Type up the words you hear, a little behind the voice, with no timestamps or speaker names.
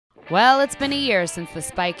Well, it's been a year since the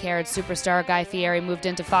spike-haired superstar Guy Fieri moved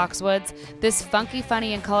into Foxwoods. This funky,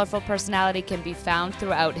 funny, and colorful personality can be found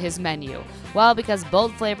throughout his menu. Well, because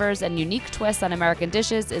bold flavors and unique twists on American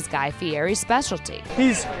dishes is Guy Fieri's specialty.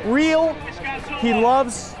 He's real. He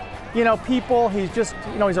loves, people. He's just,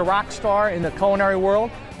 he's a rock star in the culinary world.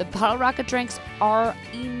 The bottle rocket drinks are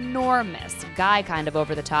enormous. Guy kind of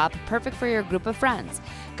over the top, perfect for your group of friends.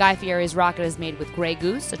 Guy Fieri's rocket is made with Grey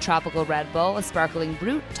Goose, a tropical Red Bull, a sparkling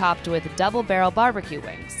Brut, topped with double-barrel barbecue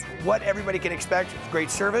wings. What everybody can expect is great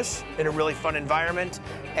service in a really fun environment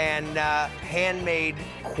and handmade,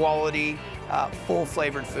 quality,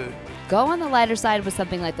 full-flavored food. Go on the lighter side with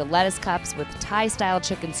something like the lettuce cups with Thai-style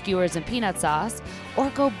chicken skewers and peanut sauce, or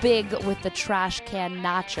go big with the trash can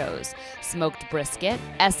nachos, smoked brisket,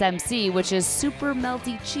 SMC, which is super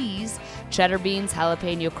melty cheese, cheddar beans,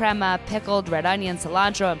 jalapeno crema, pickled red onion,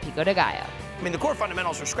 cilantro, and pico de gallo. I mean, the core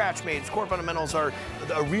fundamentals are scratch made. Core fundamentals are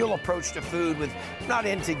a real approach to food with not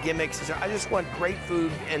into gimmicks. I just want great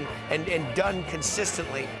food and done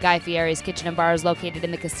consistently. Guy Fieri's Kitchen and Bar is located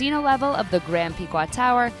in the casino level of the Grand Pequot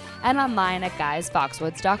Tower and online at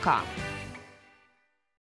guysfoxwoods.com.